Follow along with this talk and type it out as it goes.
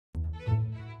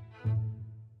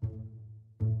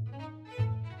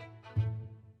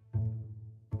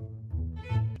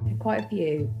quite a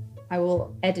few. I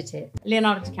will edit it.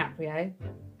 Leonardo DiCaprio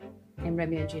in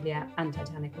Romeo and Juliet and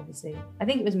Titanic, obviously. I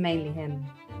think it was mainly him.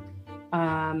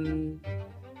 I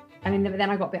mean, then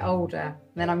I got a bit older,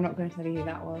 and then I'm not going to tell you who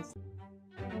that was.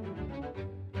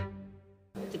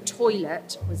 The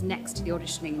toilet was next to the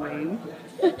auditioning room,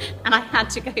 and I had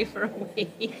to go for a wee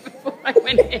before I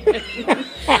went in.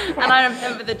 And I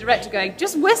remember the director going,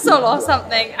 "Just whistle or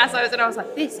something," as I was, and I was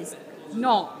like, "This is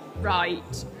not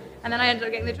right." And then I ended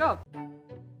up getting the job.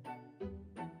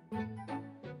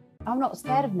 I'm not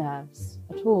scared of nerves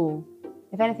at all.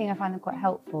 If anything, I find them quite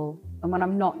helpful. And when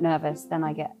I'm not nervous, then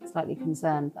I get slightly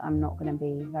concerned that I'm not going to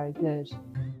be very good.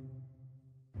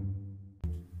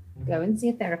 Go and see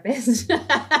a therapist.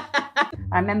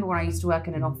 I remember when I used to work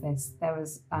in an office, there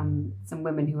was some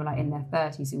women who were like in their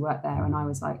 30s who worked there, and I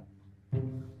was like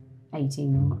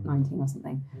 18 or 19 or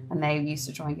something. And they used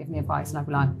to try and give me advice, and I'd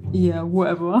be like, yeah,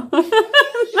 whatever.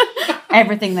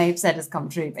 Everything they've said has come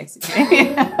true,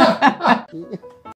 basically.